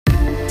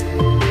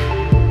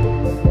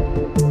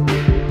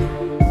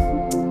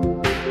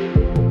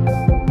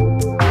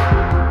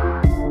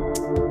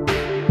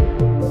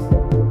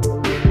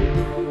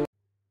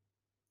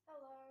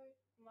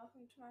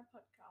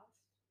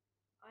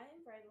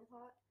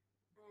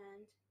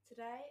and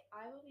today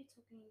I will be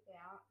talking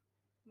about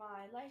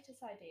my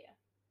latest idea.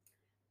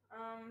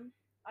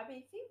 I've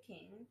been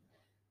thinking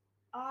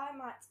I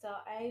might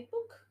start a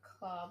book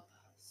club.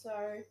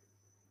 So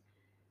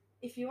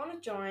if you want to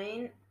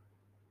join,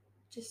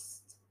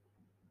 just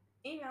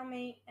email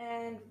me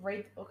and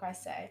read the book I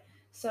say.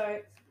 So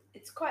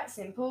it's quite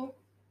simple.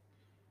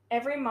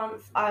 Every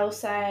month I'll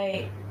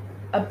say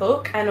a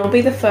book and it'll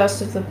be the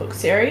first of the book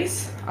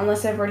series,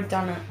 unless I've already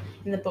done it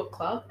in the book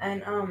club.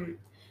 And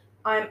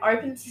I'm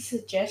open to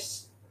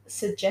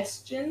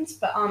suggestions,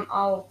 but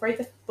I'll read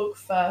the book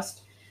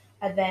first,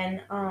 and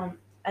then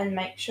and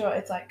make sure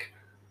it's like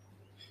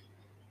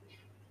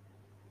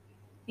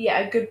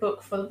a good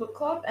book for the book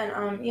club, and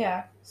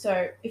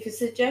So if a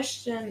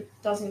suggestion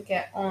doesn't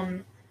get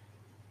on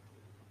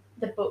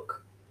the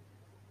book,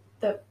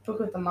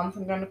 of the month,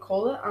 I'm going to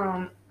call it.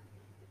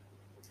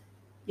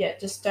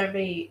 Just don't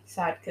be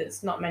sad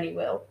because not many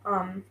will.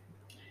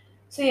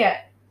 So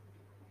yeah,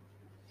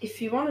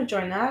 if you want to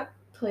join that,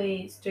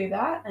 please do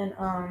that, and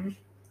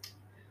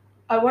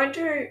I won't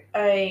do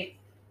a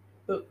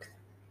book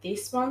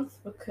this month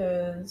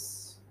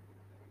because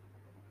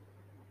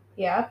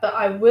but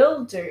I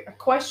will do a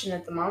question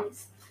of the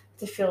month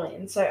to fill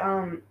in.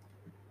 So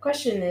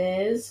question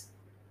is,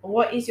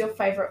 what is your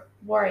favorite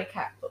Warrior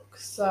Cat book?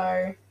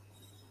 So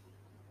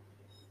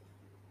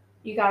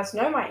you guys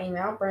know my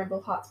email,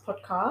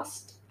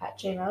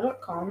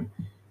 brambleheartspodcast@gmail.com.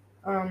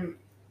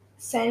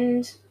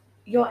 Send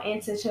your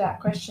answer to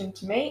that question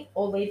to me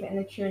or leave it in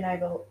the Q&A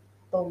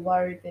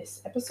below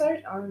this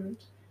episode.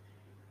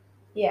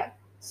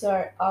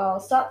 So I'll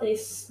start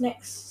this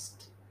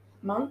next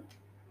month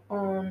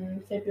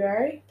on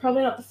February.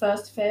 Probably not the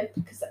 1st of Feb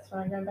because that's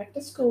when I'm going back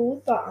to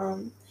school, but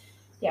a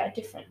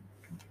different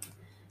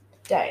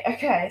day.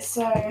 Okay,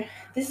 so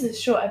this is a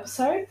short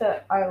episode,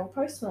 but I will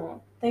post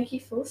more. Thank you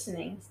for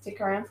listening.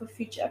 Stick around for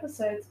future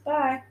episodes.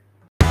 Bye.